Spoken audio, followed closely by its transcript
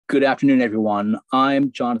Good afternoon, everyone.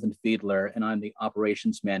 I'm Jonathan Fiedler, and I'm the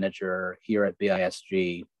Operations Manager here at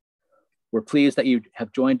BISG. We're pleased that you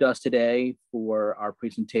have joined us today for our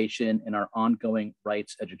presentation in our ongoing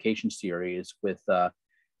rights education series with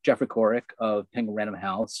Jeffrey Korick of Penguin Random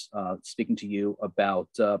House, speaking to you about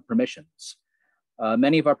permissions.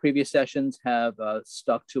 Many of our previous sessions have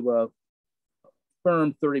stuck to a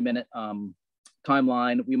firm 30-minute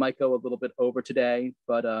timeline. We might go a little bit over today,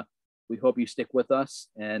 but we hope you stick with us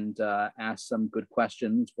and ask some good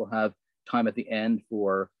questions. We'll have time at the end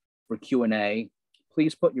for Q&A.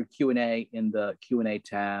 Please put your Q&A in the Q&A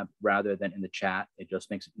tab rather than in the chat. It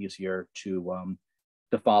just makes it easier to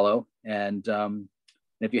follow. And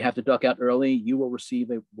if you have to duck out early, you will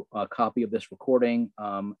receive a copy of this recording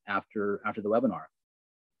after the webinar.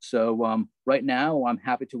 So right now, I'm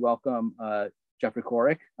happy to welcome Jeffrey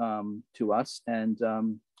Korick to us. And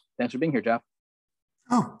thanks for being here, Jeff.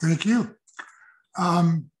 Oh, thank you.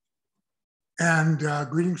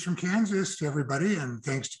 Greetings from Kansas to everybody, and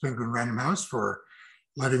thanks to Penguin Random House for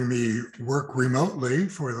letting me work remotely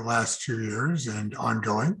for the last 2 years and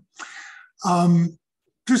ongoing.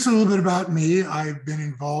 Just a little bit about me. I've been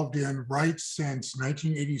involved in rights since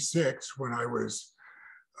 1986 when I was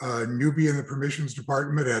a newbie in the permissions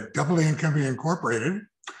department at Double A & Company Incorporated.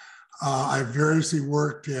 I've variously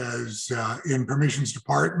worked as in permissions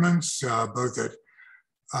departments, both at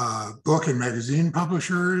book and magazine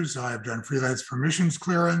publishers. I've done freelance permissions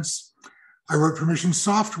clearance. I wrote permissions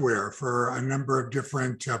software for a number of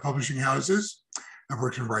different publishing houses. I've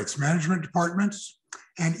worked in rights management departments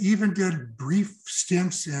and even did brief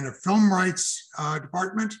stints in a film rights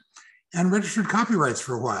department and registered copyrights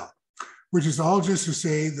for a while, which is all just to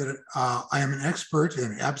say that I am an expert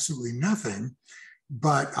in absolutely nothing,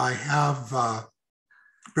 but I have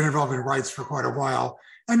been involved in rights for quite a while.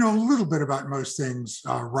 I know a little bit about most things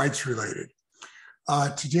rights related.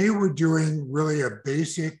 Today we're doing really a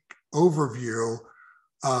basic overview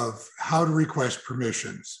of how to request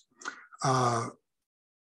permissions.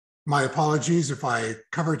 My apologies if I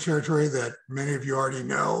cover territory that many of you already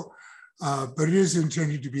know, but it is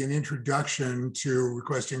intended to be an introduction to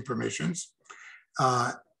requesting permissions.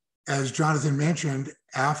 As Jonathan mentioned,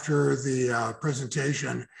 after the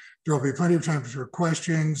presentation, there will be plenty of time for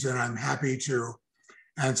questions, and I'm happy to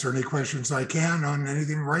answer any questions I can on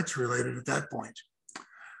anything rights related at that point.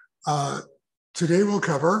 Today we'll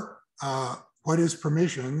cover what is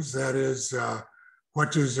permissions, that is,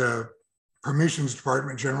 what does a permissions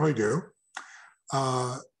department generally do?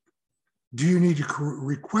 Do you need to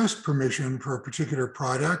request permission for a particular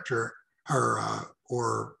product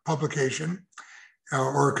or publication?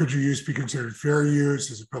 Or could your use be considered fair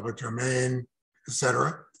use as a public domain,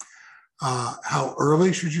 etc.? How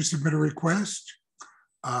early should you submit a request?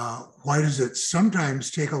 Why does it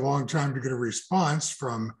sometimes take a long time to get a response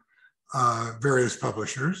from various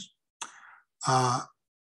publishers? How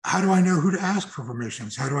do I know who to ask for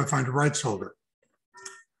permissions? How do I find a rights holder?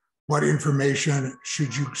 What information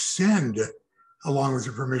should you send along with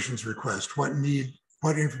your permissions request? What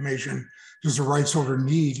information does a rights holder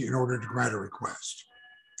need in order to grant a request,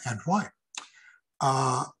 and why?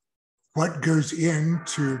 What goes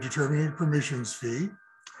into determining a permissions fee?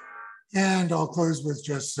 And I'll close with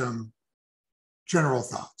just some general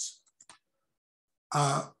thoughts.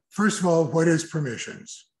 First of all, what is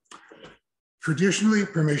permissions? Traditionally,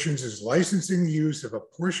 permissions is licensing the use of a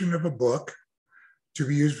portion of a book to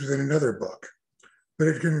be used within another book, but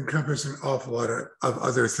it can encompass an awful lot of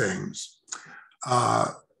other things.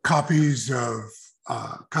 Copies of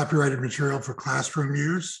copyrighted material for classroom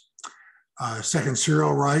use, second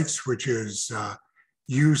serial rights, which is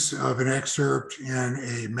use of an excerpt in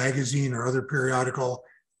a magazine or other periodical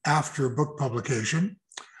after book publication,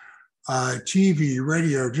 TV,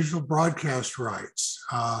 radio, digital broadcast rights,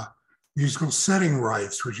 musical setting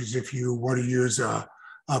rights, which is if you want to use a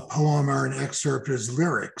poem or an excerpt as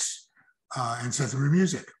lyrics and set them to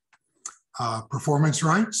music. Performance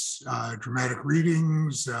rights, dramatic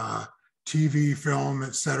readings, TV, film,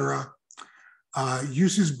 etc.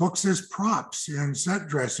 Uses books as props in set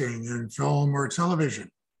dressing in film or television.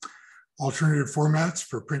 Alternative formats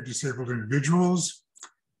for print disabled individuals,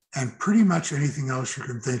 and pretty much anything else you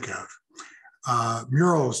can think of.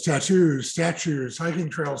 Murals, tattoos, statues, hiking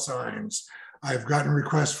trail signs. I've gotten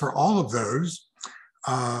requests for all of those.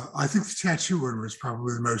 I think the tattoo one was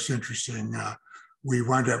probably the most interesting. We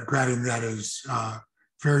wound up granting that as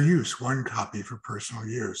fair use, 1 copy for personal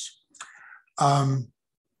use.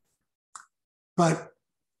 But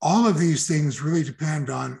all of these things really depend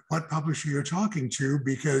on what publisher you're talking to,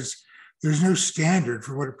 because there's no standard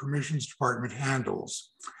for what a permissions department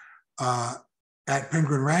handles. At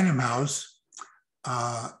Penguin Random House,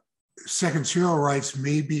 Second serial rights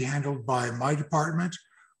may be handled by my department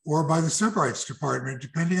or by the subrights department,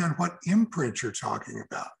 depending on what imprint you're talking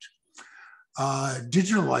about.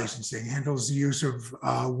 Digital licensing handles the use of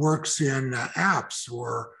works in apps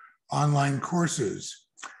or online courses.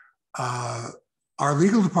 Our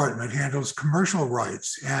legal department handles commercial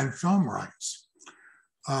rights and film rights.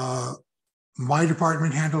 My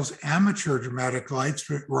department handles amateur dramatic rights,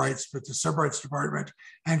 but the subrights department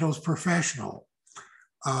handles professional.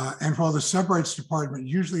 And while the subrights department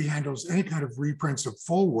usually handles any kind of reprints of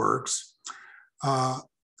full works,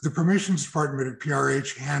 the permissions department at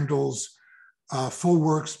PRH handles full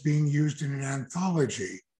works being used in an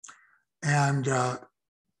anthology. And at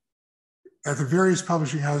the various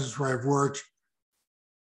publishing houses where I've worked,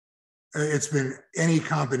 it's been any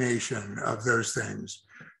combination of those things.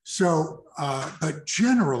 So, but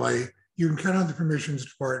generally, you can count on the permissions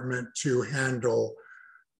department to handle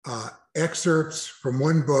excerpts from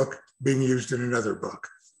one book being used in another book,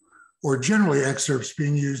 or generally excerpts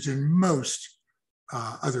being used in most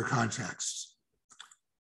other contexts.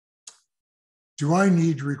 Do I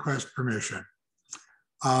need to request permission?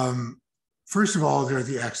 First of all, there are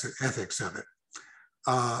the ethics of it.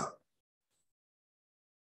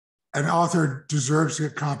 An author deserves to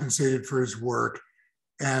get compensated for his work,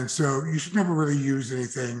 and so you should never really use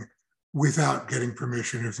anything without getting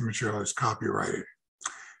permission if the material is copyrighted.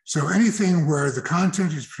 So anything where the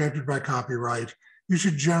content is protected by copyright, you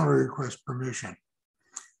should generally request permission.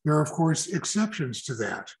 There are, of course, exceptions to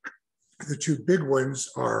that. The two big ones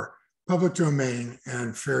are public domain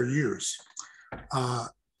and fair use. A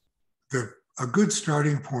good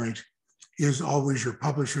starting point is always your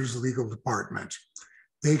publisher's legal department.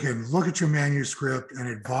 They can look at your manuscript and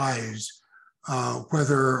advise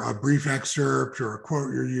whether a brief excerpt or a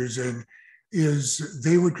quote you're using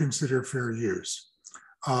they would consider fair use.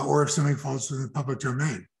 Or if something falls within the public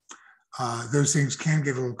domain. Those things can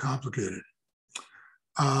get a little complicated.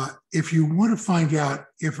 If you want to find out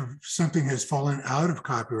if something has fallen out of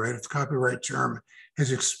copyright, if the copyright term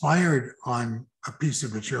has expired on a piece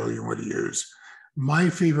of material you want to use, my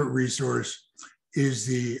favorite resource is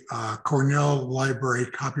the Cornell Library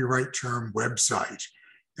Copyright Term website.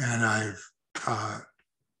 And I've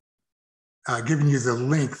given you the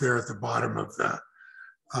link there at the bottom of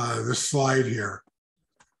the slide here.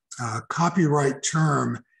 Copyright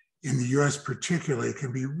term in the US particularly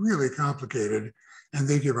can be really complicated, and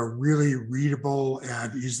they give a really readable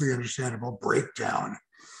and easily understandable breakdown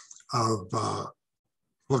of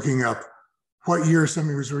looking up what year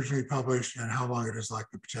something was originally published and how long it is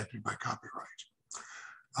likely protected by copyright.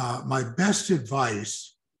 My best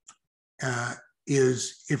advice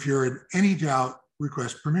is, if you're in any doubt,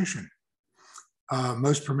 request permission.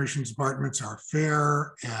 Most permissions departments are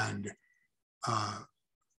fair and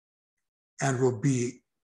will be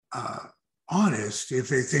honest if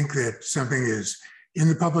they think that something is in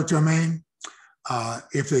the public domain.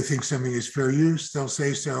 If they think something is fair use, they'll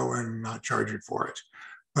say so and not charge it for it.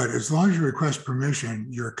 But as long as you request permission,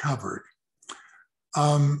 you're covered.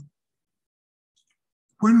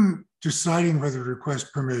 When deciding whether to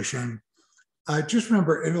request permission, just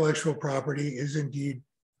remember intellectual property is indeed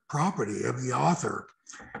property of the author,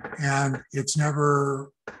 and it's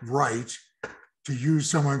never right to use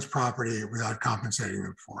someone's property without compensating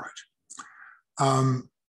them for it.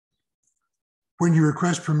 When you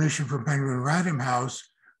request permission from Penguin Random House,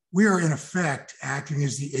 we are in effect acting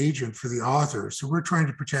as the agent for the author. So we're trying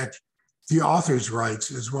to protect the author's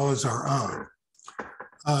rights as well as our own.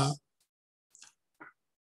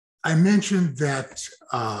 I mentioned that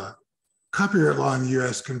copyright law in the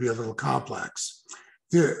US can be a little complex.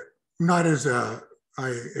 Not as I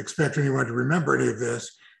expect anyone to remember any of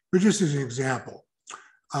this, but just as an example.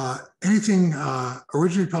 Anything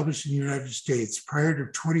originally published in the United States prior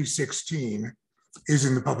to 2016 is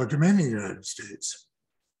in the public domain in the United States.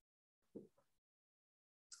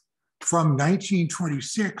 From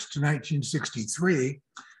 1926 to 1963,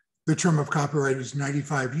 the term of copyright is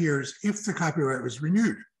 95 years if the copyright was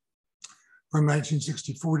renewed. From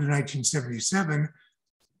 1964 to 1977,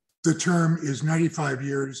 the term is 95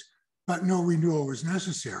 years, but no renewal was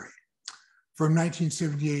necessary. From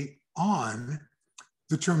 1978 on,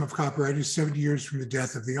 the term of copyright is 70 years from the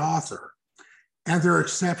death of the author. And there are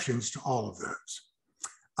exceptions to all of those.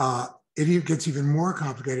 It gets even more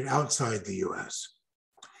complicated outside the US.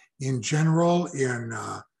 In general, in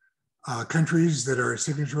countries that are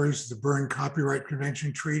signatories to the Berne Copyright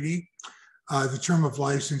Convention Treaty, the term of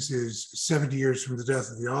license is 70 years from the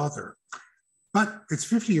death of the author. But it's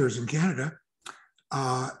 50 years in Canada.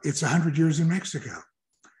 It's 100 years in Mexico.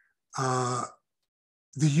 The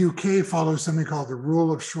UK follows something called the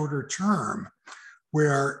rule of shorter term,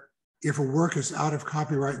 where if a work is out of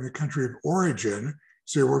copyright in the country of origin,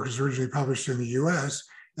 say a work was originally published in the US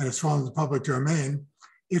and it's fallen in the public domain,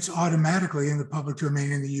 it's automatically in the public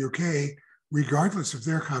domain in the UK, regardless of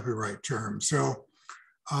their copyright term. So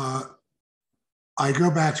I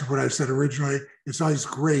go back to what I said originally. It's always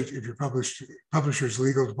great if your publisher's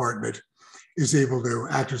legal department is able to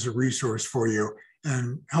act as a resource for you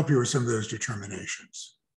and help you with some of those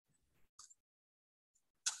determinations.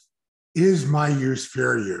 Is my use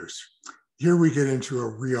fair use? Here we get into a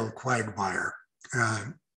real quagmire,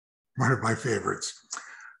 one of my favorites.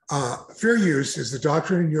 Fair use is the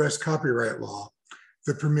doctrine in US copyright law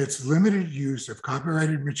that permits limited use of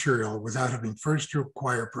copyrighted material without having first to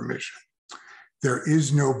acquire permission. There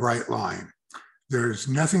is no bright line. There's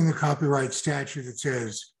nothing in the copyright statute that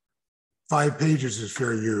says 5 pages is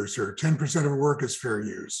fair use or 10% of a work is fair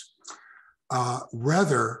use.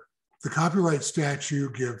 Rather, the copyright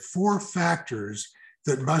statute gives 4 factors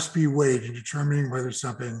that must be weighed in determining whether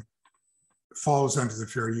something falls under the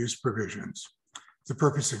fair use provisions. The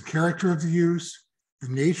purpose and character of the use, the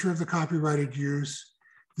nature of the copyrighted use,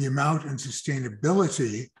 the amount and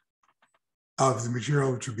sustainability of the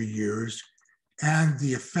material to be used, and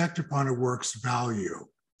the effect upon a work's value.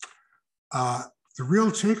 The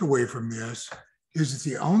real takeaway from this is that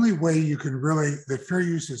the only way you can really, that fair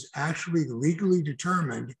use is actually legally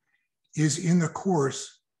determined is in the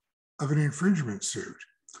course of an infringement suit.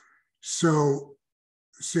 So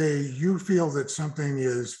say you feel that something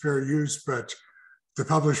is fair use, but the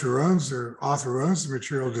publisher owns, the author owns the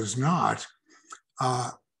material does not,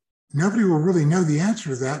 nobody will really know the answer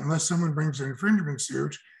to that unless someone brings an infringement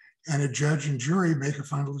suit and a judge and jury make a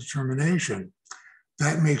final determination.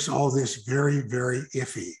 That makes all this very, very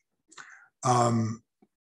iffy.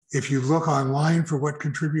 If you look online for what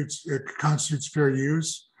constitutes fair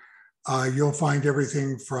use, you'll find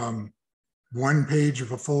everything from 1 page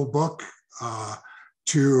of a full book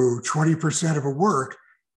to 20% of a work,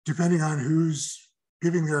 depending on who's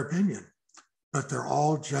giving their opinion, but they're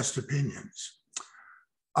all just opinions.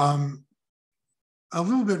 A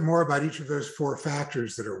little bit more about each of those 4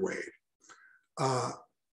 factors that are weighed.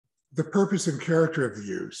 The purpose and character of the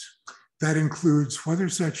use. That includes whether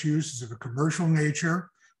such use is of a commercial nature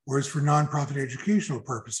or is for nonprofit educational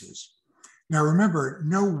purposes. Now remember,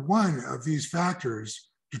 no one of these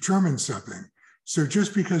factors determines something. So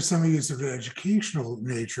just because something is of an educational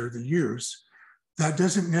nature, the use, that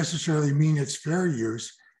doesn't necessarily mean it's fair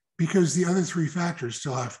use because the other 3 factors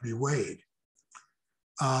still have to be weighed.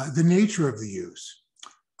 The nature of the use.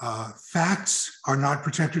 Facts are not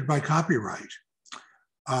protected by copyright.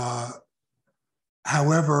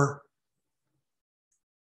 However,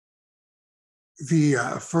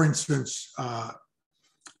 for instance,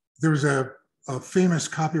 there was a famous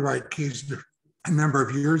copyright case a number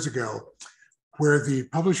of years ago where the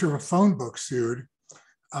publisher of a phone book sued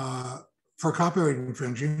for copyright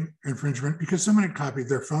infringement because someone had copied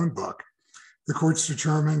their phone book. The courts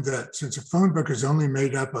determined that since a phone book is only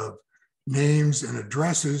made up of names and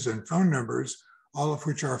addresses and phone numbers, all of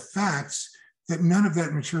which are facts, that none of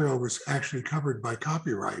that material was actually covered by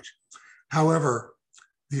copyright. However,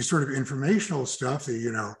 the sort of informational stuff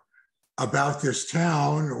that, about this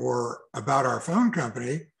town or about our phone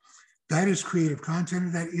company, that is creative content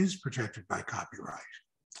and that is protected by copyright.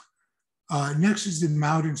 Next is the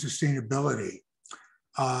amount and sustainability.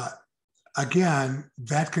 Again,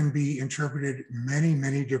 that can be interpreted many,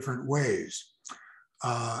 many different ways.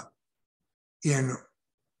 They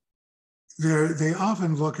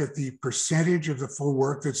often look at the percentage of the full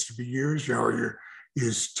work that's to be used,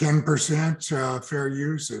 is 10% fair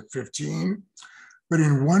use at 15. But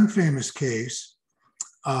in one famous case,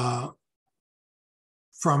 from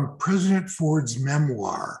President Ford's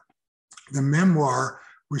memoir, the memoir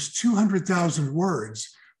was 200,000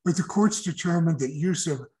 words, but the courts determined that use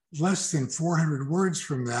of less than 400 words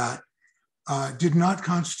from that did not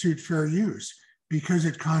constitute fair use because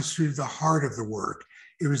it constituted the heart of the work.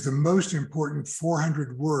 It was the most important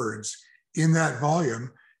 400 words in that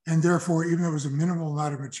volume, and therefore, even though it was a minimal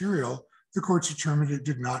amount of material, the courts determined it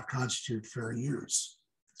did not constitute fair use.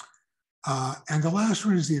 And the last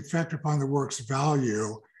one is the effect upon the work's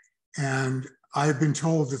value, and I've been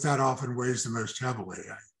told that that often weighs the most heavily.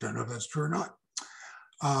 I don't know if that's true or not.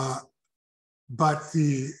 But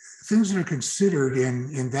the things that are considered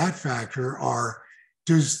in that factor are,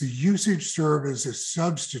 does the usage serve as a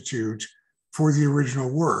substitute for the original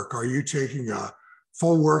work? Are you taking a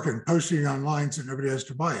full work and posting it online so nobody has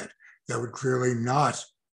to buy it? That would clearly not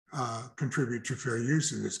contribute to fair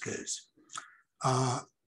use in this case.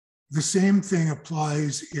 The same thing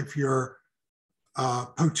applies if you're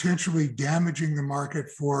potentially damaging the market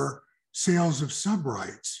for sales of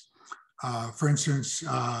sub-rights. For instance,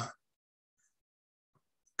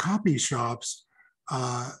 copy shops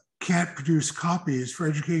can't produce copies for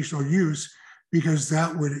educational use because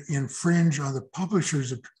that would infringe on the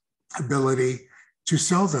publisher's ability to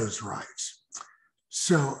sell those rights.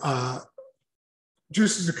 So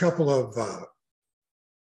just as a couple of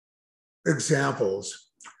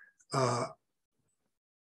examples,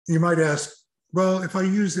 you might ask, well, if I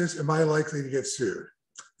use this, am I likely to get sued?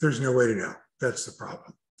 There's no way to know. That's the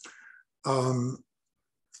problem.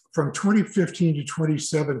 From 2015 to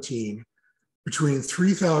 2017, between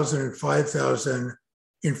 3,000 and 5,000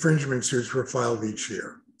 infringement suits were filed each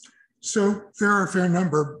year. So there are a fair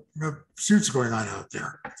number of suits going on out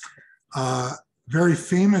there. Very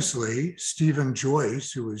famously, Stephen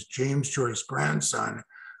Joyce, who was James Joyce's grandson,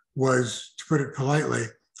 was, to put it politely,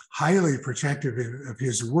 highly protective of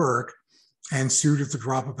his work and sued at the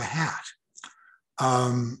drop of a hat.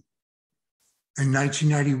 In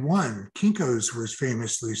 1991, Kinko's was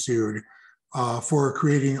famously sued for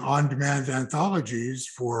creating on-demand anthologies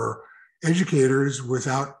for educators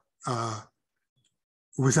without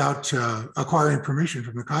acquiring permission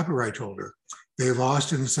from the copyright holder. They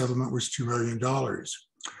lost, and the settlement was $2 million.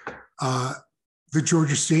 The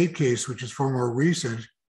Georgia State case, which is far more recent,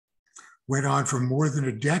 went on for more than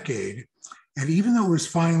a decade. And even though it was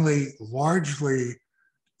finally largely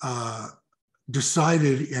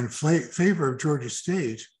decided in favor of Georgia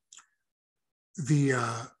State, the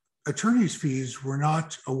attorney's fees were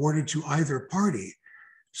not awarded to either party.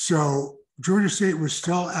 So Georgia State was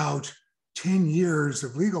still out 10 years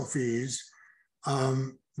of legal fees,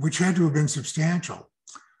 which had to have been substantial.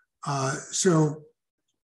 So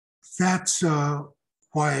that's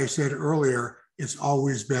why I said earlier, it's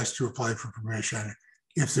always best to apply for permission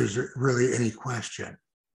if there's really any question.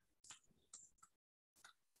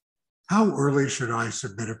 How early should I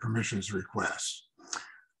submit a permissions request?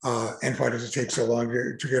 And why does it take so long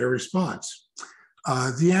to get a response?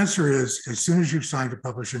 The answer is as soon as you've signed a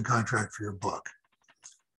publishing contract for your book.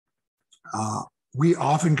 We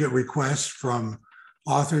often get requests from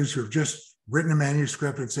authors who have just written a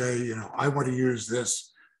manuscript and say, you know, I want to use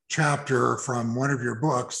this chapter from one of your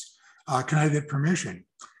books. Can I get permission?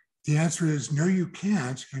 The answer is no, you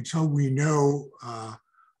can't until we know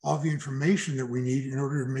all the information that we need in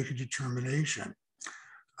order to make a determination.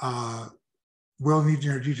 We'll need to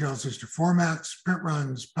know details as to formats, print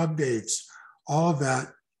runs, pub dates, all of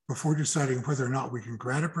that before deciding whether or not we can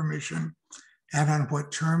grant a permission and on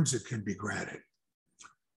what terms it can be granted.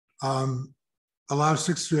 Allow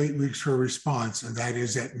 6 to 8 weeks for a response, and that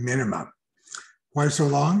is at minimum. Why so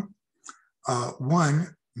long?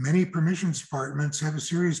 One, many permissions departments have a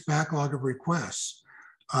serious backlog of requests.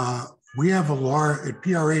 We have at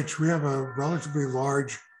PRH, we have a relatively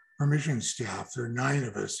large permissions staff. There are 9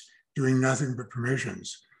 of us doing nothing but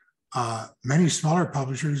permissions. Many smaller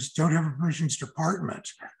publishers don't have a permissions department.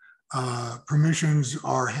 Permissions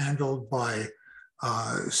are handled by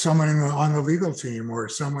someone on the legal team or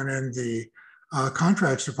someone in the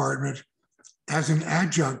contracts department as an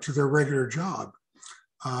adjunct to their regular job.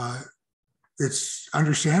 It's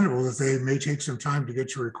understandable that they may take some time to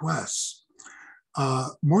get your requests.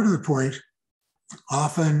 More to the point,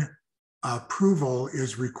 often approval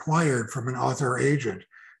is required from an author agent.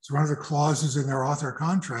 So one of the clauses in their author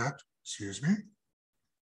contract,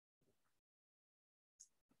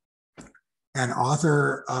 an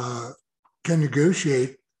author can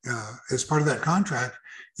negotiate as part of that contract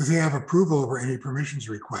that they have approval over any permissions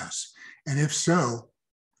requests. And if so,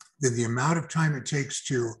 then the amount of time it takes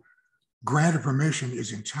to grant a permission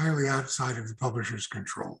is entirely outside of the publisher's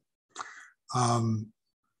control.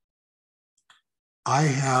 I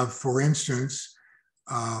have, for instance,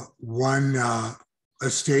 one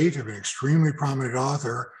estate of an extremely prominent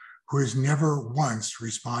author who has never once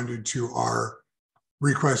responded to our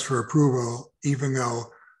request for approval, even though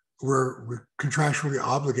we're contractually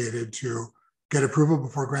obligated to get approval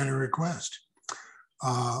before granting a request.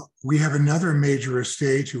 We have another major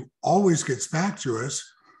estate who always gets back to us,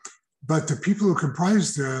 but the people who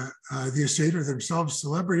comprise the estate are themselves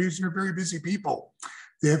celebrities and are very busy people.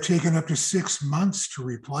 They have taken up to 6 months to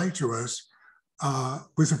reply to us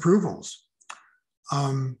with approvals.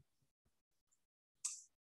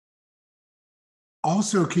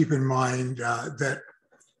 Also keep in mind that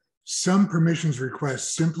some permissions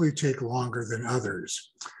requests simply take longer than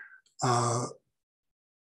others.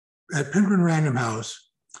 At Penguin Random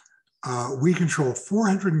House, we control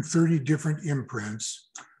 430 different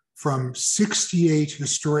imprints from 68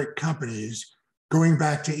 historic companies going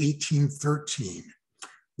back to 1813.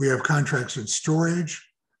 We have contracts in storage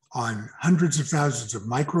on hundreds of thousands of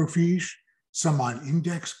microfiche some on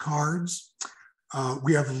index cards.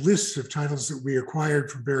 We have lists of titles that we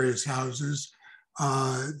acquired from various houses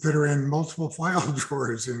that are in multiple file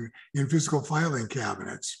drawers in physical filing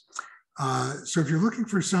cabinets. So if you're looking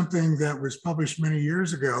for something that was published many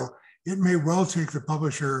years ago, it may well take the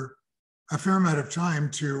publisher a fair amount of time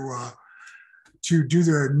to do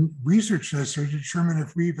the research necessary to determine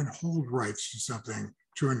if we even hold rights to something,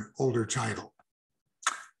 to an older title.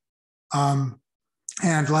 And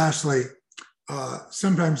lastly,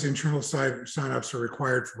 sometimes internal sign-offs are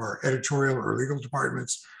required from our editorial or legal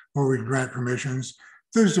departments where we grant permissions.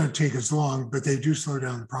 Those don't take as long, but they do slow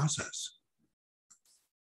down the process.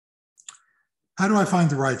 How do I find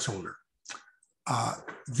the rights holder?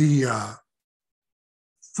 The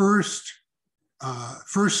first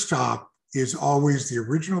stop is always the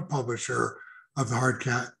original publisher of the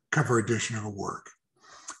hardcover edition of a work.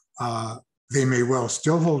 They may well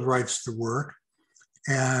still hold rights to the work,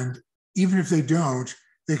 and even if they don't,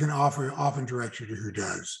 they can often direct you to who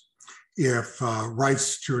does. If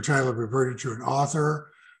rights to a title are reverted to an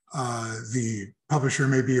author, the publisher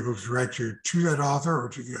may be able to direct you to that author or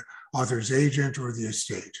to the author's agent or the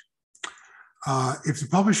estate. If the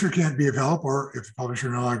publisher can't be of help, or if the publisher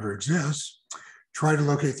no longer exists, try to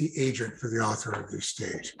locate the agent for the author of the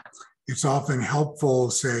estate. It's often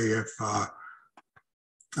helpful, say, if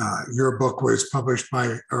your book was published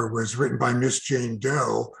by, or was written by Miss Jane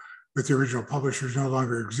Doe, but the original publishers no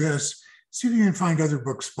longer exists, see if you can find other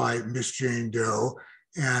books by Miss Jane Doe.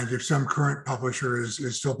 And if some current publisher is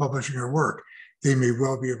still publishing her work, they may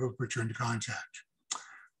well be able to put you into contact.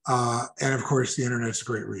 And of course, the internet's a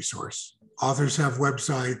great resource. Authors have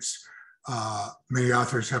websites. Many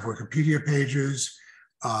authors have Wikipedia pages.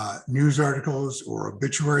 News articles or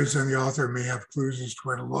obituaries on the author may have clues as to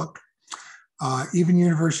where to look. Even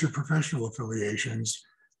university or professional affiliations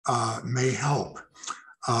may help.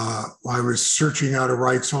 I was searching out a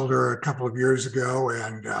rights holder a couple of years ago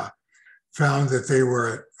and found that they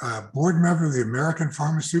were a board member of the American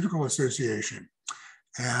Pharmaceutical Association.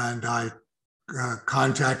 And I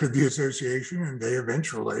contacted the association, and they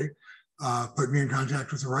eventually put me in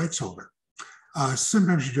contact with the rights holder.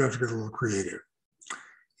 Sometimes you do have to get a little creative.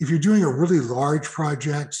 If you're doing a really large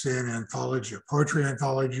project, say an anthology, a poetry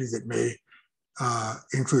anthology that may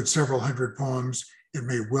include several hundred poems, it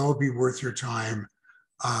may well be worth your time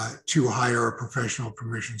to hire a professional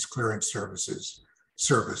permissions clearance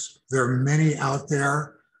service. There are many out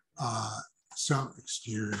there. Some,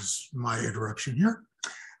 excuse my interruption here.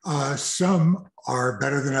 Some are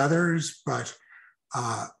better than others, but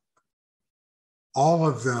all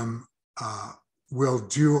of them will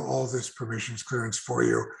do all this permissions clearance for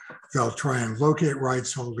you. They'll try and locate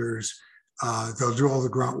rights holders. They'll do all the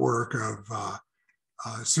grunt work of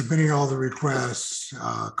submitting all the requests,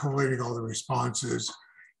 collating all the responses.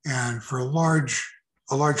 And for a large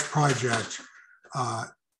project,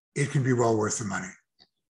 it can be well worth the money.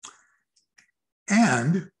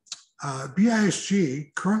 And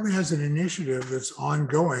BISG currently has an initiative that's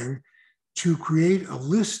ongoing to create a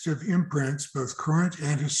list of imprints, both current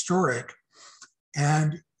and historic,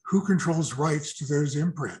 and who controls rights to those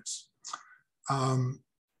imprints. And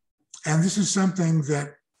this is something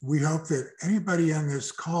that we hope that anybody on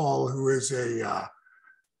this call who is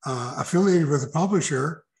affiliated with a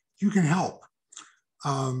publisher, you can help.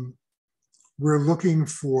 We're looking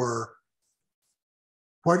for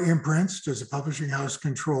what imprints does a publishing house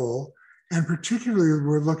control, and particularly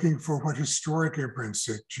we're looking for what historic imprints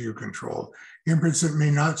that you control, imprints that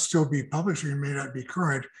may not still be publishing, may not be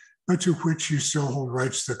current, but to which you still hold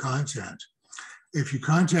rights to the content. If you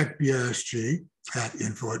contact BISG at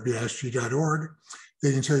info@bisg.org,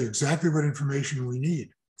 they can tell you exactly what information we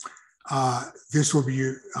need. This will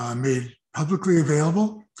be made publicly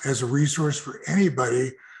available as a resource for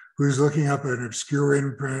anybody who's looking up an obscure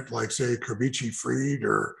imprint like, say, Kirbichi Fried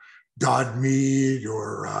or Dodd Mead,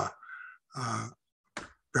 or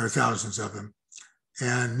there are thousands of them,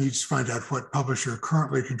 and needs to find out what publisher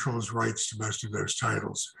currently controls rights to most of those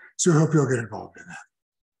titles. So I hope you'll get involved in that.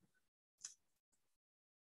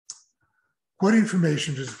 What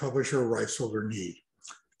information does a publisher or rights holder need?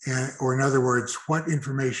 Or in other words, what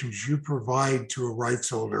information do you provide to a rights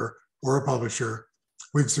holder or a publisher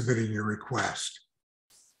when submitting your request?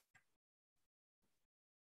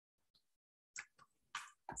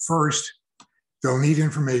 First, they'll need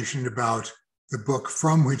information about the book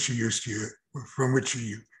from which you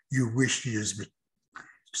wish to use,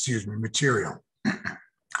 material.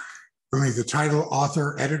 They'll need the title,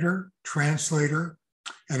 author, editor, translator,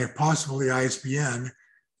 and if possible, the ISBN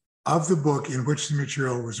of the book in which the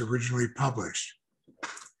material was originally published.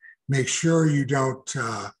 Make sure you don't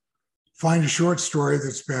find a short story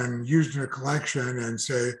that's been used in a collection and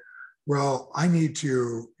say, well, I need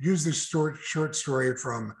to use this short story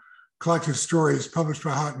from Collected Stories published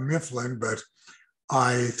by Houghton Mifflin, but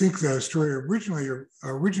I think the story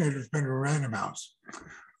originated with Penguin Random House.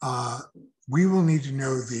 We will need to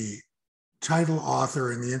know the title,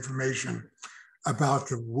 author, and the information about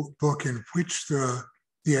the book in which the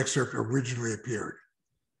excerpt originally appeared.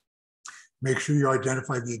 Make sure you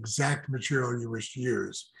identify the exact material you wish to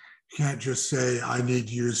use. You can't just say, I need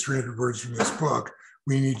to use 300 words from this book.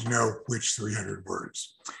 We need to know which 300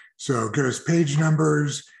 words. So give us page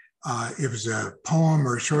numbers. If it's a poem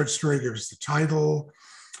or a short story, give us the title.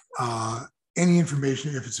 Any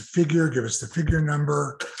information, if it's a figure, give us the figure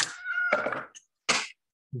number.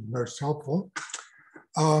 Most helpful.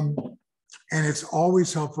 And it's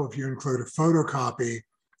always helpful if you include a photocopy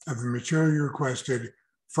of the material you requested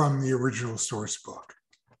from the original source book.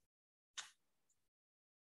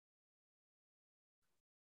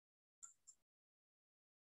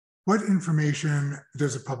 What information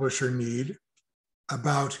does a publisher need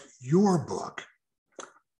about your book?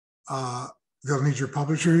 They'll need your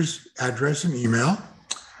publisher's address and email.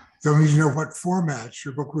 They'll need to know what formats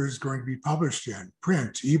your book was going to be published in: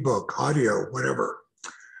 print, ebook, audio, whatever.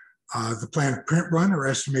 The planned print run or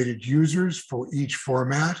estimated users for each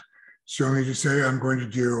format. So you'll need to say, I'm going to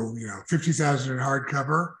do 50,000 in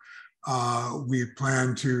hardcover. We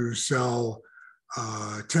plan to sell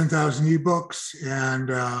 10,000 ebooks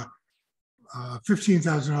and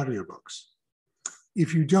 15,000 audiobooks.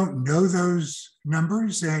 If you don't know those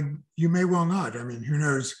numbers, then you may well not. I mean, who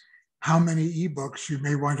knows how many ebooks you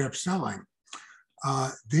may wind up selling.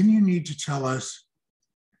 Then you need to tell us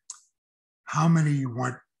how many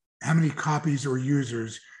copies or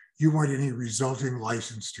users you want any resulting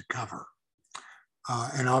license to cover.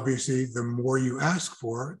 And obviously, the more you ask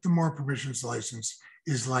for, the more permissions license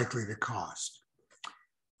is likely to cost.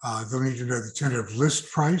 They'll need to know the tentative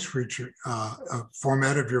list price for each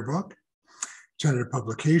format of your book, tentative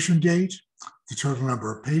publication date, the total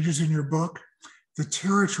number of pages in your book, the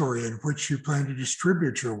territory in which you plan to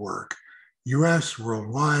distribute your work, US,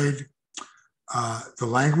 worldwide, the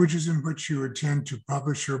languages in which you intend to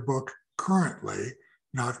publish your book currently,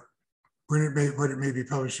 not what it may be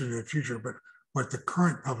published in the future, but what the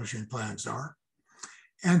current publishing plans are,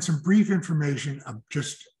 and some brief information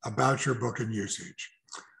just about your book and usage.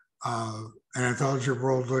 An anthology of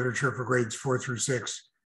world literature for grades 4 through 6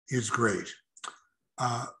 is great.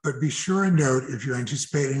 But be sure and note if you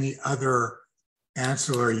anticipate any other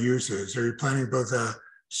ancillary uses. Are you planning both a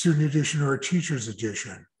student edition or a teacher's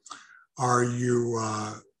edition? Are you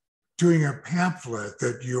doing a pamphlet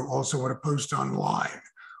that you also want to post online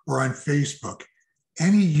or on Facebook?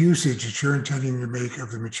 Any usage that you're intending to make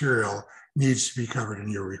of the material needs to be covered in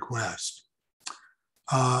your request.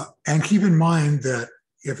 And keep in mind that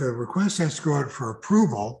if a request has to go out for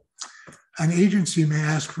approval, an agency may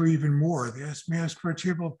ask for even more. They may ask for a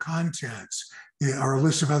table of contents or a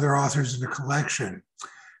list of other authors in the collection.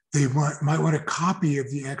 They might want a copy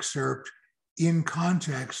of the excerpt in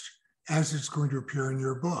context as it's going to appear in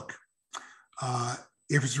your book.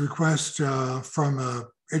 If it's a request from an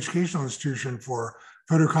educational institution for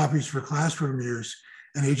photocopies for classroom use,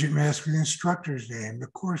 an agent may ask for the instructor's name, the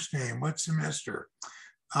course name, what semester.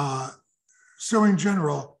 So in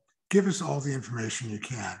general, give us all the information you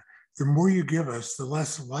can. The more you give us, the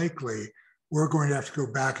less likely we're going to have to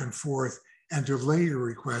go back and forth and delay your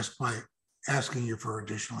request by asking you for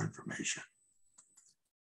additional information.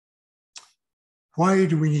 Why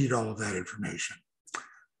do we need all of that information?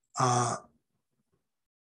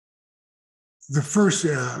 The first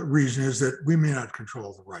reason is that we may not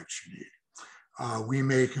control the rights you need. We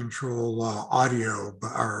may control audio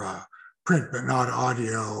or print, but not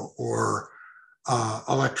audio, or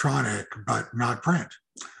electronic, but not print.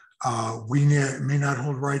 We may not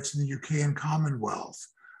hold rights in the UK and Commonwealth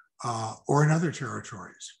or in other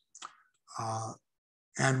territories.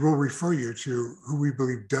 And we'll refer you to who we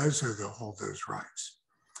believe does hold those rights.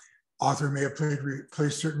 Author may have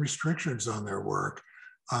placed certain restrictions on their work.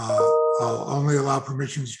 I'll only allow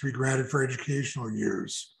permissions to be granted for educational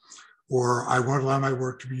use, or I won't allow my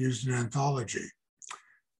work to be used in an anthology.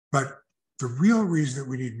 But the real reason that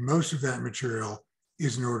we need most of that material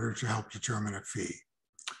is in order to help determine a fee,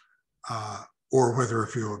 or whether a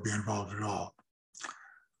fee will be involved at all.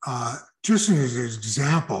 Just as an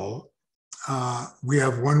example, we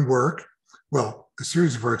have one work, well, a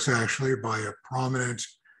series of works actually, by a prominent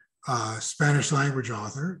Spanish language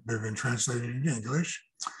author. They've been translated into English.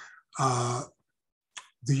 The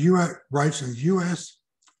US rights in the US,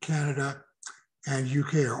 Canada, and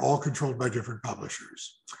UK are all controlled by different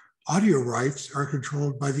publishers. audio rights are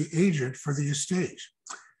controlled by the agent for the estate.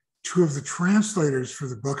 Two of the translators for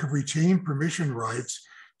the book have retained permission rights.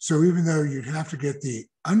 So even though you'd have to get the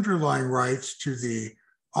underlying rights to the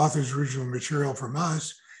author's original material from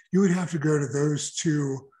us, you would have to go to those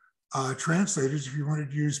two translators if you wanted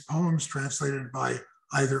to use poems translated by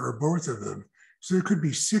either or both of them. So there could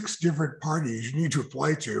be 6 different parties you need to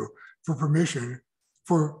apply to for permission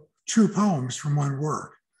for 2 poems from one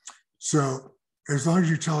work. So as long as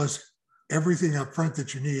you tell us everything up front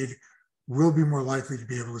that you need, we'll be more likely to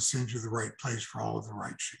be able to send you the right place for all of the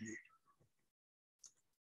rights you need.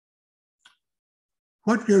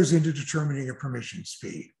 What goes into determining a permissions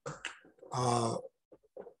fee?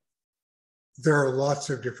 There are lots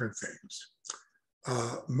of different things.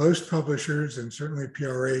 Most publishers, and certainly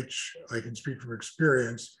PRH, I can speak from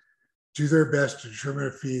experience, do their best to determine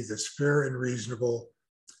a fee that's fair and reasonable,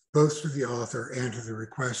 both to the author and to the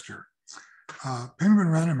requester. Penguin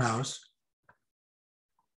Random House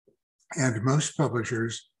and most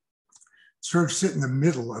publishers sort of sit in the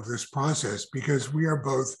middle of this process because we are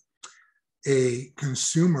both a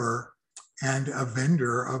consumer and a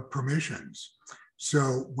vendor of permissions.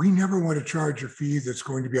 So we never want to charge a fee that's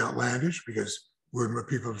going to be outlandish because we wouldn't want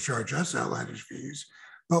people to charge us outlandish fees,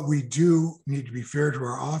 but we do need to be fair to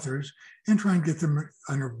our authors and try and get them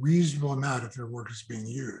on a reasonable amount if their work is being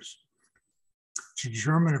used. To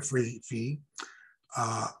determine a free fee,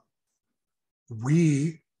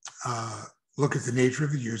 we look at the nature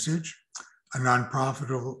of the usage, a nonprofit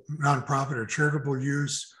or charitable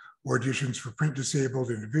use, or editions for print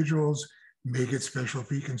disabled individuals may get special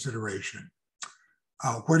fee consideration.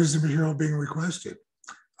 What is the material being requested?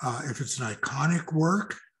 If it's an iconic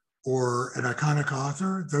work or an iconic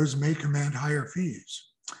author, those may command higher fees.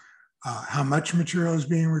 How much material is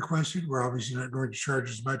being requested? We're obviously not going to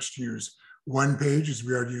charge as much to use 1 page as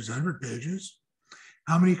we are to use 100 pages.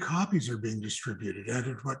 How many copies are being distributed and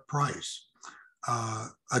at what price?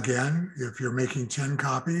 Again, if you're making 10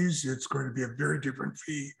 copies, it's going to be a very different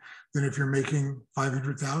fee than if you're making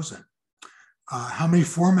 500,000. How many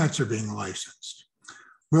formats are being licensed?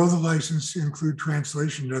 Will the license include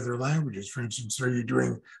translation to other languages? For instance, are you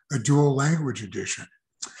doing a dual language edition?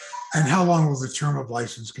 And how long will the term of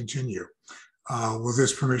license continue? Will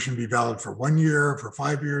this permission be valid for 1 year, for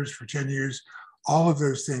 5 years, for 10 years? All of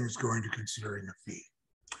those things go into considering a fee.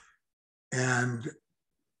 And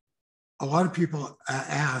a lot of people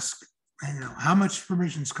ask, how much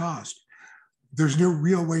permissions cost? There's no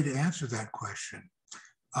real way to answer that question.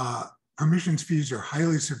 Permissions fees are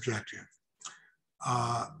highly subjective.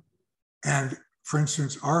 And for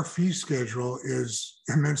instance, our fee schedule is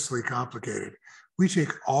immensely complicated. We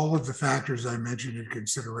take all of the factors I mentioned in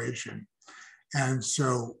consideration. And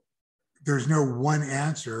so there's no one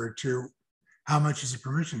answer to how much is a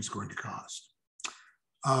permissions going to cost.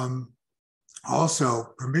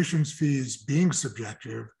 Also, permissions fees being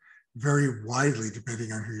subjective vary widely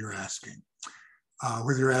depending on who you're asking.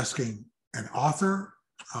 Whether you're asking an author,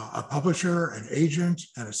 a publisher, an agent,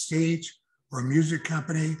 an estate, or a music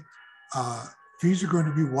company, fees are going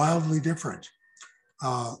to be wildly different.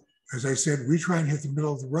 As I said, we try and hit the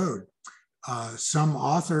middle of the road. Some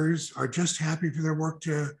authors are just happy for their work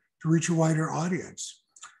to reach a wider audience.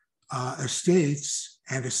 Estates,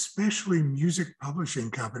 and especially music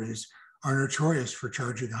publishing companies, are notorious for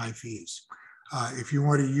charging high fees. If you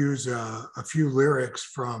want to use a few lyrics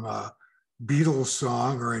from a Beatles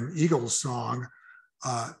song or an Eagles song,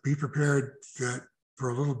 be prepared for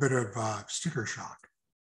a little bit of sticker shock.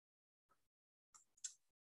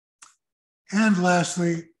 And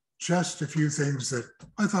lastly, just a few things that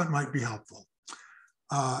I thought might be helpful.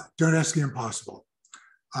 Don't ask the impossible.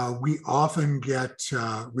 We often get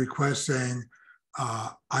requests saying,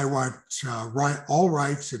 I want all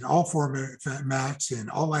rights in all formats in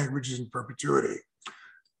all languages in perpetuity.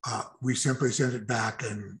 We simply send it back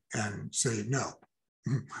and say, no,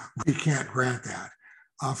 we can't grant that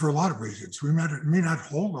for a lot of reasons. We may not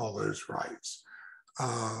hold all those rights.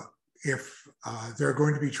 If there are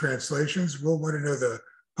going to be translations, we'll want to know the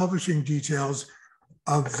publishing details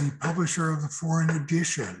of the publisher of the foreign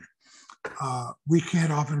edition. We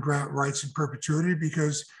can't often grant rights in perpetuity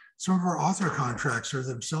because some of our author contracts are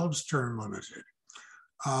themselves term limited.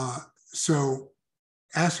 So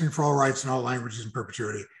asking for all rights in all languages in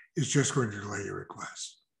perpetuity is just going to delay your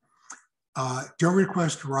request. Don't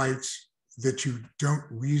request rights that you don't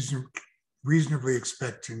reasonably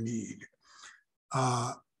expect to need.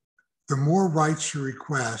 The more rights you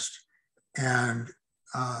request and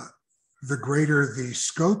the greater the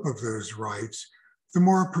scope of those rights, the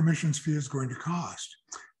more a permissions fee is going to cost.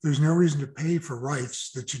 There's no reason to pay for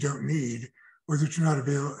rights that you don't need or that you're not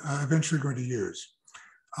eventually going to use.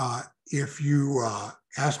 If you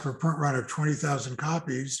ask for a print run of 20,000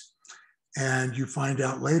 copies and you find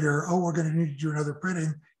out later, oh, we're going to need to do another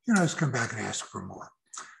printing, you know, just come back and ask for more.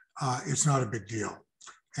 It's not a big deal.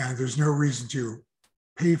 And there's no reason to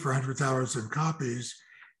pay for 100,000 copies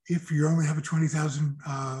if you only have a 20,000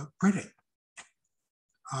 printing.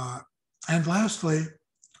 And lastly,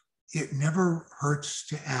 it never hurts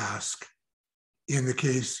to ask in the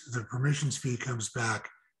case the permissions fee comes back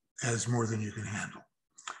as more than you can handle.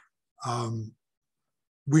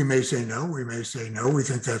 We may say no, we may say no. We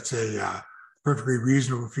think that's a perfectly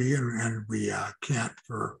reasonable fee and we can't,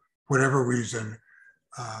 for whatever reason,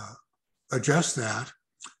 adjust that.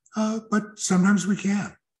 But sometimes we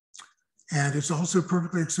can. And it's also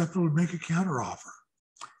perfectly acceptable to make a counteroffer.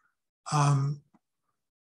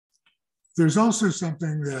 There's also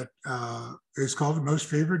something that is called the Most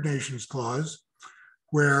Favored Nations Clause,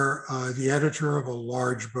 where the editor of a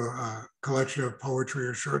large collection of poetry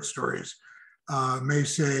or short stories may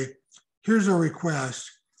say, here's our request,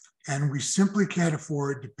 and we simply can't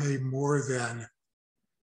afford to pay more than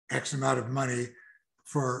X amount of money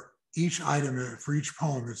for each item, for each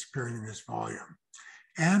poem that's appearing in this volume.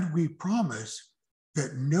 And we promise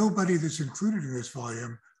that nobody that's included in this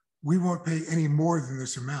volume, we won't pay any more than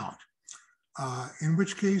this amount. In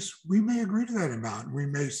which case, we may agree to that amount. We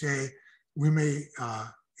may say, we may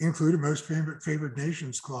include a Most Favored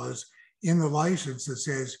Nations clause in the license that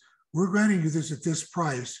says, we're granting you this at this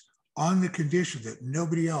price on the condition that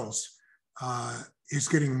nobody else is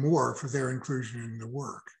getting more for their inclusion in the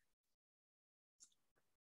work.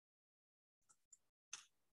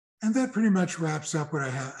 And that pretty much wraps up what I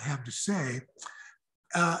have to say,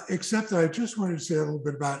 except that I just wanted to say a little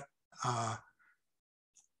bit about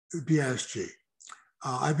BISG.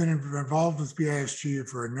 I've been involved with BISG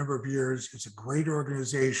for a number of years. It's a great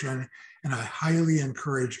organization, and I highly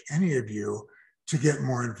encourage any of you to get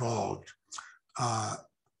more involved.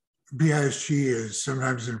 BISG is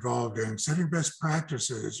sometimes involved in setting best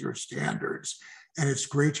practices or standards, and it's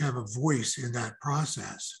great to have a voice in that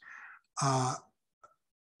process.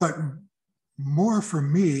 But more for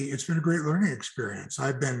me, it's been a great learning experience.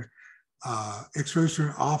 I've been exposed to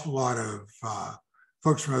an awful lot of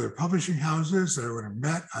folks from other publishing houses that I would have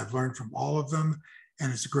met. I've learned from all of them,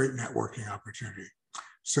 and it's a great networking opportunity.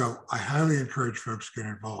 So I highly encourage folks to get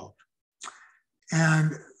involved.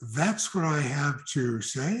 And that's what I have to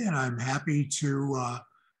say, and I'm happy to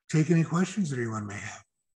take any questions that anyone may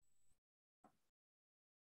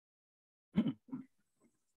have.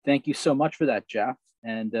 Thank you so much for that, Jeff,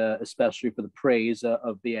 and especially for the praise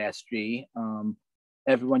of BISG.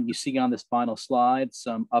 Everyone you see on this final slide,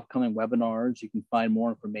 some upcoming webinars. You can find more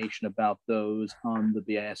information about those on the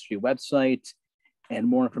BISG website, and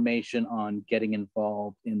more information on getting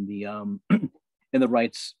involved in the in the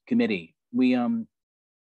rights committee. We do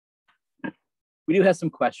have some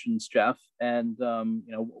questions, Jeff, and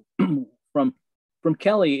you know, from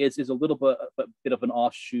Kelly is a little bit of an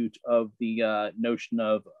offshoot of the notion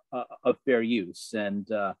of fair use, and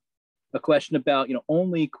a question about, you know,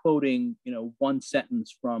 only quoting, you know, one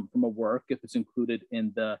sentence from a work if it's included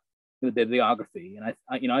in the bibliography. And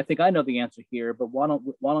I think I know the answer here, but why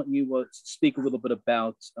don't you speak a little bit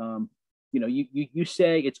about, you know, you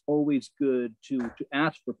say it's always good to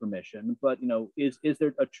ask for permission, but, you know, is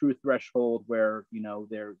there a true threshold where, you know,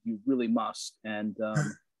 you really must? And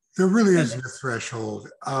there really isn't a threshold.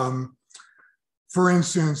 For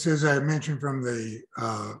instance, as I mentioned from the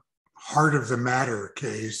Heart of the Matter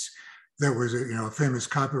case, that was a famous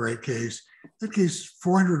copyright case. That case,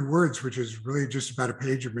 400 words, which is really just about a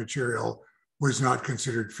page of material, was not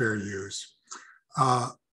considered fair use.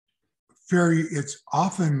 It's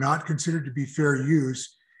often not considered to be fair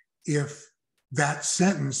use if that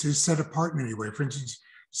sentence is set apart in any way. For instance,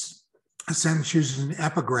 a sentence uses an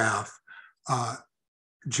epigraph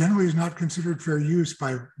generally is not considered fair use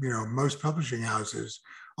by most publishing houses,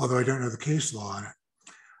 although I don't know the case law on it.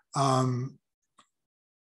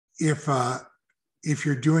 If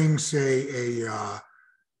you're doing, say, a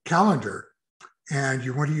calendar and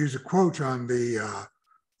you want to use a quote on the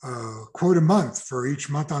quote a month for each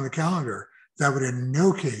month on the calendar, that would in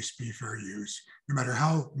no case be fair use, no matter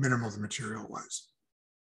how minimal the material was.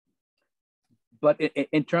 But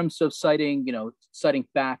in terms of citing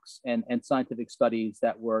facts and scientific studies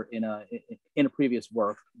that were in a previous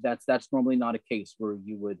work, that's normally not a case where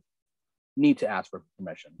you would need to ask for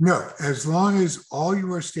permission. No, as long as all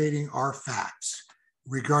you are stating are facts,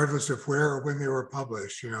 regardless of where or when they were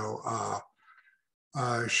published.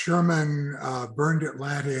 Sherman burned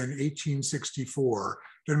Atlanta in 1864.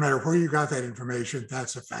 Doesn't matter where you got that information,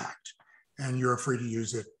 that's a fact. And you're free to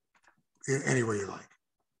use it any way you like.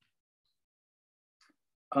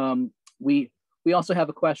 We also have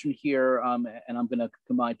a question here, and I'm going to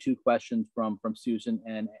combine two questions from Susan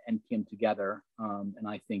and Kim together, and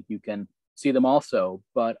I think you can see them also.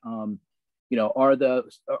 But are the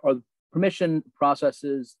permission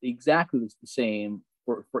processes exactly the same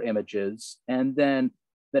for images? And then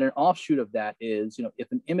an offshoot of that is,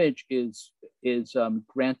 if an image is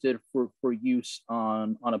granted for use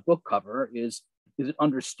on a book cover, is it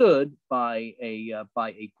understood by a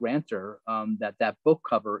grantor that book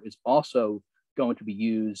cover is also going to be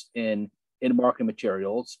used in marketing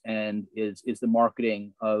materials, and is the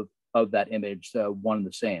marketing of that image one and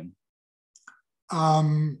the same?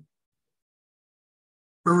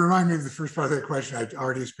 But remind me of the first part of that question. I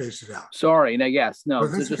already spaced it out. Sorry. No. Yes. No. Well,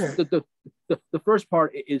 So just okay. the first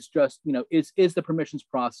part is just, is the permissions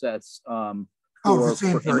process the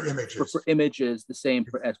same for images. For images, the same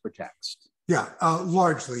as for text? Yeah,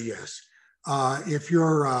 largely yes. If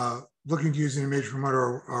you're looking to use an image from one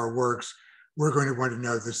of our works, we're going to want to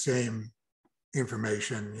know the same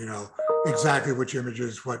information. Exactly which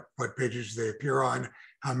images, what pages they appear on,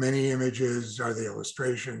 how many images, are they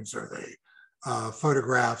illustrations, are they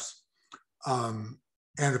photographs, and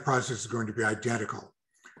the process is going to be identical.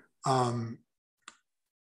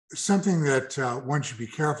 Something that one should be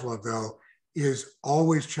careful of, though, is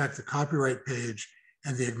always check the copyright page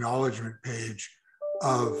and the acknowledgement page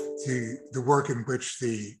of the work in which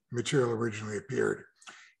the material originally appeared.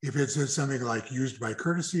 If it says something like used by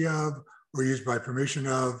courtesy of or used by permission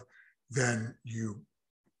of, then you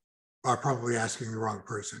are probably asking the wrong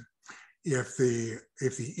person. If the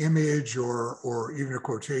image or even a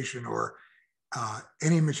quotation or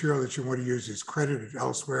any material that you want to use is credited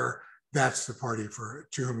elsewhere, that's the party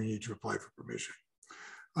to whom you need to apply for permission.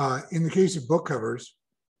 In the case of book covers,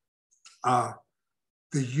 the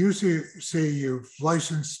usage, say you've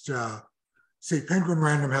licensed, say Penguin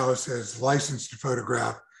Random House has licensed a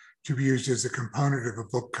photograph to be used as a component of a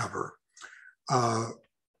book cover.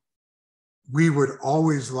 We would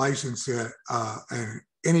always license it,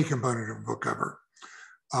 any component of a book cover,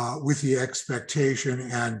 with the expectation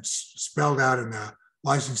and spelled out in the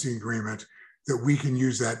licensing agreement that we can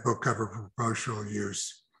use that book cover for promotional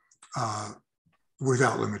use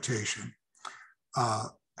without limitation.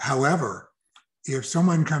 However, if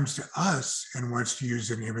someone comes to us and wants to use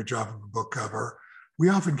an image off of a book cover, we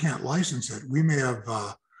often can't license it. We may have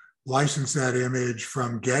licensed that image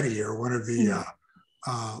from Getty or one of the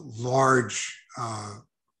large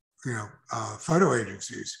photo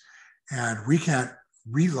agencies, and we can't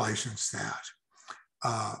relicense that.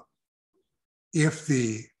 If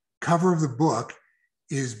the cover of the book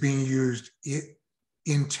is being used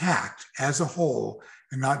intact as a whole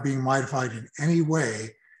and not being modified in any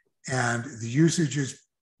way, and the usage is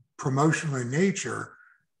promotional in nature,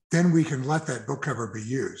 then we can let that book cover be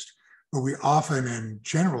used. But we often and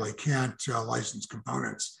generally can't license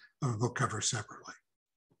components of a book cover separately.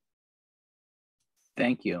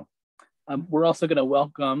 Thank you. We're also going to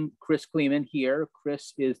welcome Chris Kleeman here.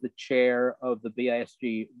 Chris is the chair of the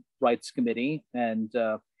BISG Rights Committee and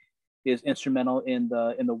is instrumental in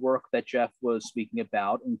the work that Jeff was speaking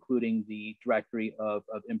about, including the directory of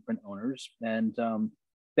imprint owners. And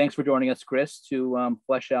thanks for joining us, Chris, to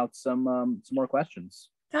flesh out some more questions.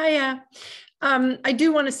 Hiya. I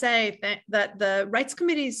do want to say that the Rights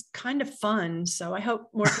Committee is kind of fun, so I hope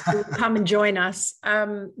more people come and join us.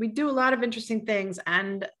 We do a lot of interesting things,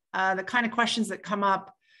 and the kind of questions that come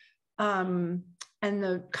up and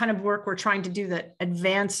the kind of work we're trying to do that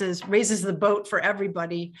raises the boat for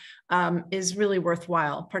everybody is really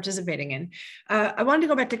worthwhile participating in. I wanted to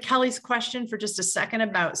go back to Kelly's question for just a second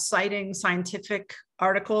about citing scientific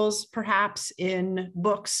articles, perhaps in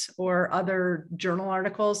books or other journal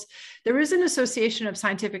articles. There is an association of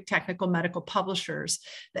scientific, technical, medical publishers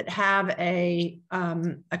that have a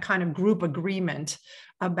kind of group agreement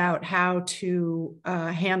about how to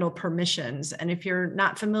handle permissions. And if you're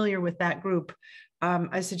not familiar with that group,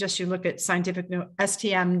 I suggest you look at stm.org,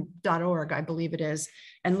 I believe it is,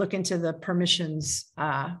 and look into the permissions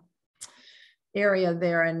area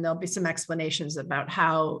there, and there'll be some explanations about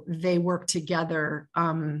how they work together.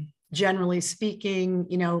 Generally speaking,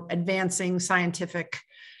 advancing scientific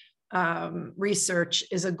research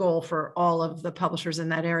is a goal for all of the publishers in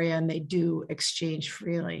that area, and they do exchange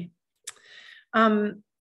freely.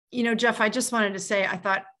 Jeff, I just wanted to say, I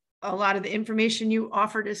thought a lot of the information you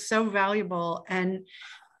offered is so valuable, and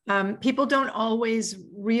people don't always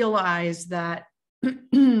realize that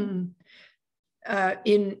in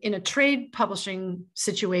a trade publishing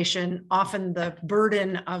situation, often the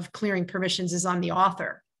burden of clearing permissions is on the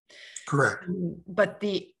author. Correct. But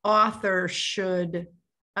the author should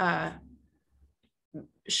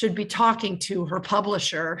should be talking to her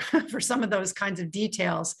publisher for some of those kinds of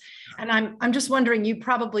details. And I'm just wondering, you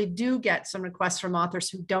probably do get some requests from authors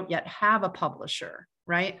who don't yet have a publisher,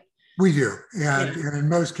 right? We do. And in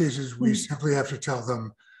most cases, we simply have to tell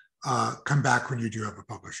them, come back when you do have a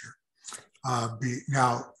publisher.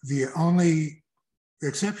 Now, the only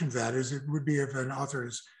exception to that is it would be if an author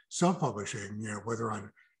is self-publishing, whether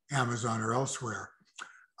on Amazon or elsewhere,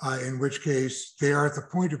 in which case they are at the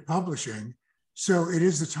point of publishing. So it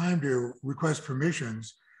is the time to request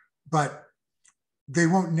permissions, but they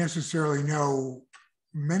won't necessarily know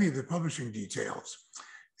many of the publishing details.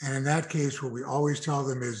 And in that case, what we always tell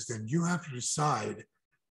them is then you have to decide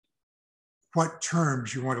what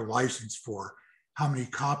terms you want to license for. How many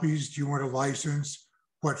copies do you want to license?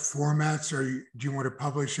 What formats do you want to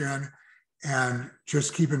publish in? And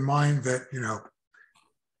just keep in mind that,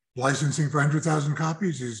 licensing for 100,000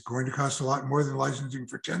 copies is going to cost a lot more than licensing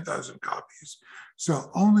for 10,000 copies.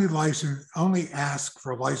 So only ask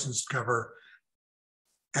for licensed cover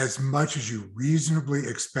as much as you reasonably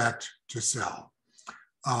expect to sell.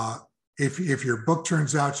 If your book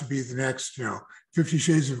turns out to be the next, 50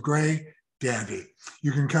 Shades of Grey, dandy.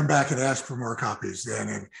 You can come back and ask for more copies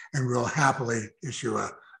then, and we'll happily issue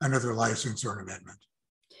another license or an amendment.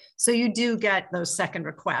 So you do get those second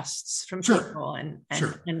requests from people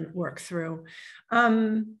and work through.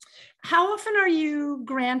 How often are you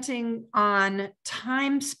granting on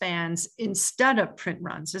time spans instead of print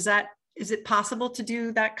runs? Is it possible to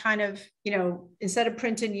do that kind of, instead of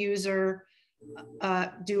print and user,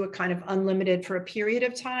 do a kind of unlimited for a period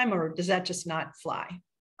of time, or does that just not fly?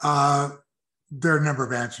 There are a number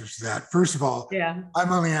of answers to that. First of all,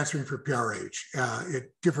 I'm only answering for PRH.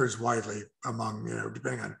 It differs widely among,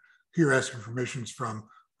 depending on who you're asking permissions from,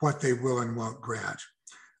 what they will and won't grant.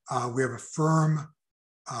 We have a firm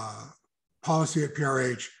policy at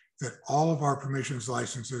PRH that all of our permissions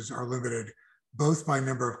licenses are limited both by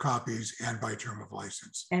number of copies and by term of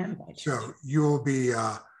license. So you will be,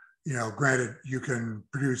 granted, you can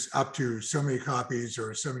produce up to so many copies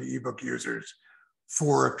or so many ebook users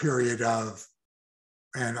for a period of,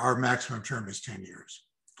 and our maximum term is 10 years.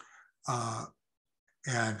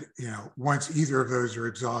 And once either of those are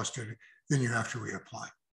exhausted, then you have to reapply.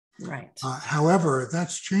 Right. However,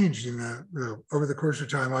 that's changed over the course of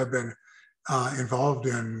time I've been involved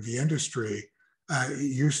in the industry. It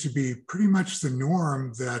used to be pretty much the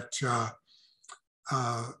norm that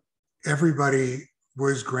everybody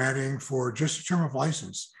was granting for just a term of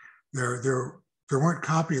license. There weren't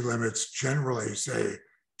copy limits generally, say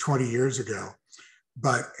 20 years ago,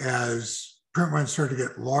 but as print runs started to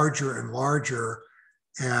get larger and larger,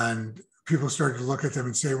 and people started to look at them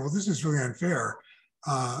and say, well, this is really unfair.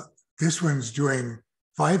 This one's doing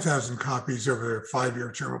 5,000 copies over a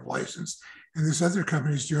 5-year term of license, and this other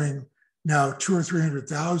company's doing now 200,000 or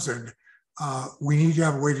 300,000. We need to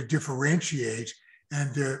have a way to differentiate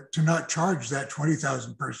and to not charge that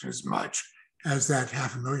 20,000 person as much as that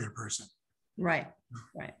 500,000 person. Right.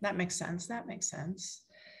 That makes sense.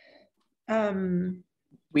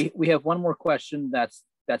 We have one more question that's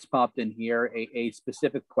popped in here, a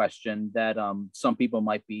specific question that some people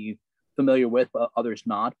might be familiar with, others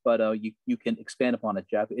not, but you can expand upon it,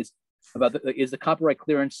 Jeff. Is the Copyright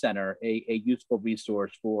Clearance Center a useful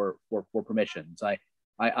resource for permissions?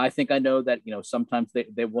 I think I know that sometimes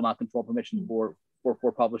they will not control permission for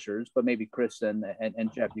publishers, but maybe Chris and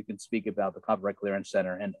Jeff, you can speak about the Copyright Clearance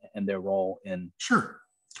Center and their role in. Sure.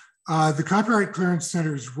 The Copyright Clearance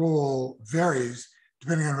Center's role varies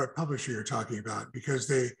depending on what publisher you're talking about, because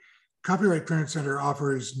the Copyright Clearance Center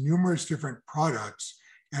offers numerous different products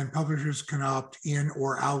and publishers can opt in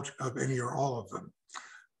or out of any or all of them.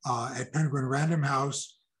 At Penguin Random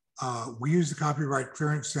House, we use the Copyright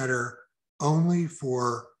Clearance Center only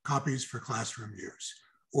for copies for classroom use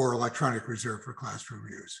or electronic reserve for classroom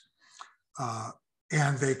use.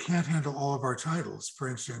 And they can't handle all of our titles. For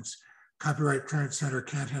instance, Copyright Clearance Center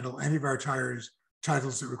can't handle any of our titles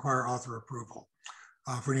that require author approval.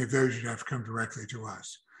 For any of those, you'd have to come directly to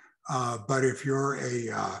us. But if you're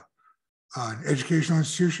an educational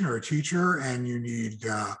institution or a teacher and you need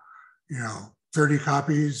 30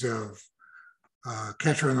 copies of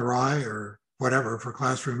Catcher in the Rye or whatever for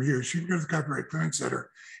classroom use, you can go to the Copyright Clearance Center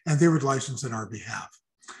and they would license on our behalf.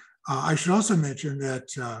 I should also mention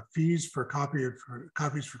that fees for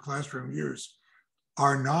copies for classroom use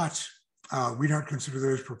are not, we don't consider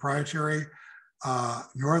those proprietary,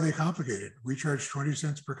 nor are they complicated. We charge 20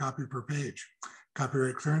 cents per copy per page.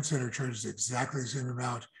 Copyright Clearance Center charges exactly the same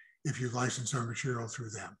amount if you license our material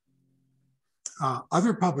through them.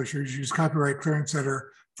 Other publishers use Copyright Clearance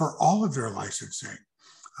Center for all of their licensing.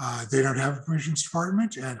 They don't have a permissions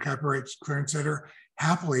department, and Copyright Clearance Center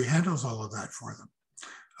happily handles all of that for them.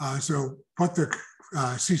 So what the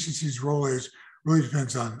CCC's role is really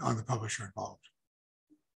depends on the publisher involved.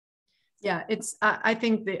 Yeah, it's. I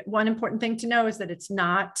think the one important thing to know is that it's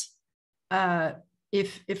not.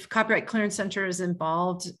 If Copyright Clearance Center is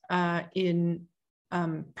involved in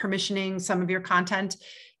permissioning some of your content,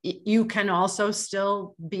 you can also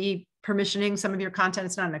still be permissioning some of your content.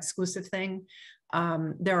 It's not an exclusive thing.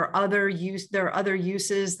 There are other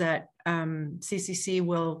uses that CCC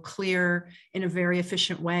will clear in a very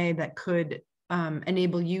efficient way that could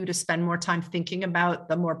enable you to spend more time thinking about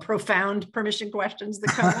the more profound permission questions that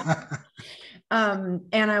come up.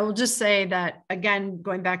 And I will just say that, again,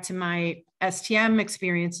 going back to my STM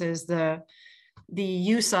experiences, the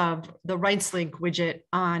use of the rights link widget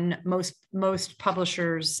on most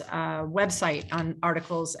publishers' website on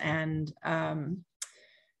articles and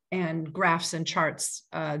graphs and charts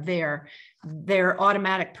their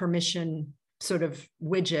automatic permission sort of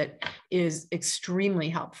widget is extremely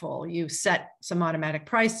helpful. You set some automatic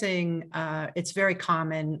pricing. It's very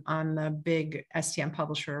common on the big STM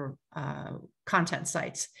publisher content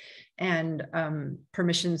sites, and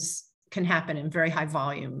permissions can happen in very high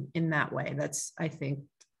volume in that way. That's, I think,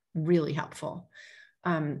 really helpful.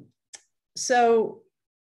 So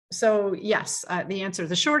yes,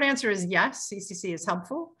 the short answer is yes, CCC is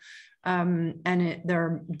helpful. And there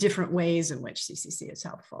are different ways in which CCC is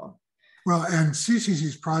helpful. Well, and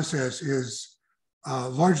CCC's process is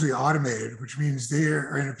largely automated, which means they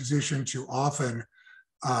are in a position to often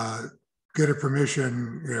get a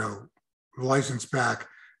permission, license back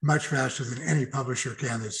much faster than any publisher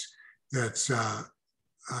can that's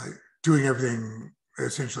doing everything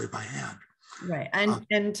essentially by hand. Right,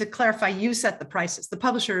 and to clarify, you set the prices. The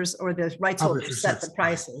publishers or the rights holders set the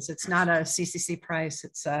prices. It's not a CCC price;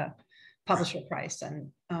 it's a publisher price.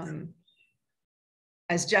 And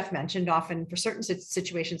as Jeff mentioned, often for certain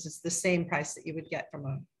situations, it's the same price that you would get from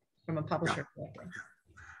a publisher.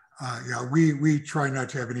 Yeah, we try not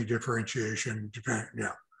to have any differentiation,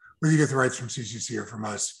 whether you get the rights from CCC or from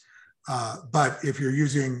us. But if you're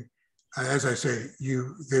using, as I say,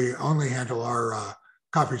 they only handle our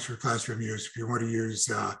copies for classroom use. If you want to use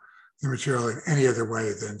the material in any other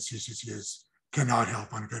way, then CCC cannot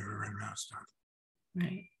help on Penguin Random House stuff.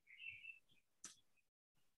 Right.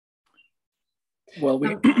 Well,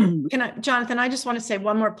 Jonathan, I just want to say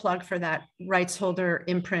one more plug for that rights holder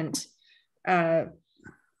imprint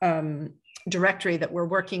directory that we're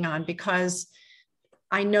working on, because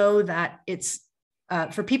I know that it's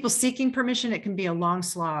for people seeking permission, it can be a long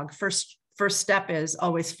slog. First step is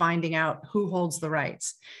always finding out who holds the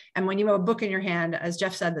rights. And when you have a book in your hand, as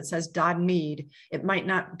Jeff said, that says Dodd Mead, it might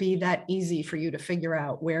not be that easy for you to figure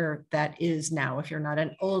out where that is now if you're not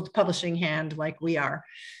an old publishing hand like we are.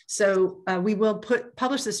 So we will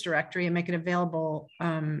publish this directory and make it available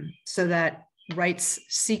so that rights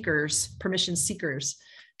seekers, permission seekers,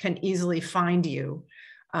 can easily find you.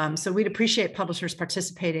 So we'd appreciate publishers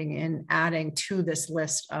participating in adding to this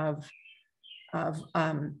list of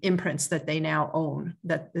imprints that they now own,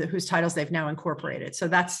 whose titles they've now incorporated. So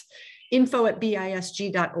that's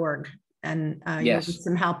info@bisg.org, and yes, you'll get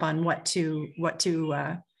some help on what to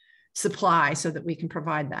supply so that we can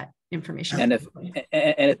provide that information. And if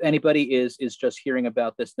anybody is just hearing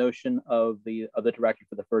about this notion of the directory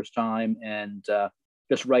for the first time, and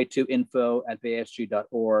just write to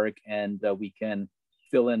info@bisg.org, and we can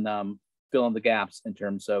fill in the gaps in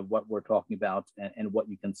terms of what we're talking about and what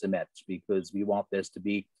you can submit, because we want this to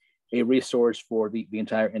be a resource for the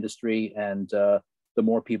entire industry, and the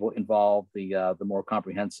more people involved, the more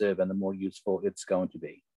comprehensive and the more useful it's going to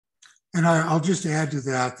be. And I'll just add to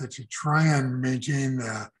that to try and maintain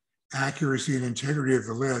the accuracy and integrity of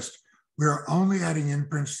the list, we're only adding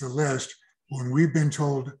imprints to the list when we've been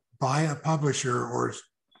told by a publisher or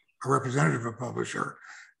a representative of a publisher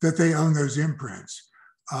that they own those imprints.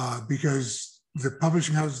 Because the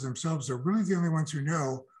publishing houses themselves are really the only ones who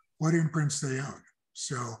know what imprints they own.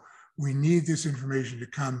 So we need this information to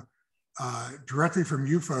come directly from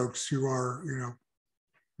you folks who are,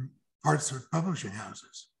 parts of publishing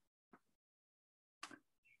houses.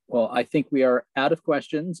 Well, I think we are out of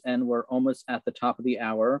questions and we're almost at the top of the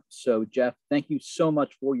hour. So Jeff, thank you so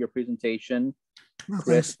much for your presentation. Well,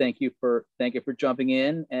 Chris, thank you for jumping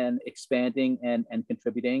in and expanding and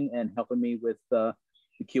contributing and helping me with the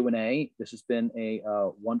Q&A. This has been a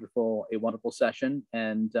wonderful session,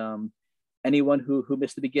 and anyone who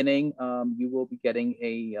missed the beginning, you will be getting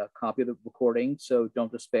a copy of the recording, so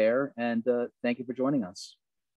don't despair, and thank you for joining us.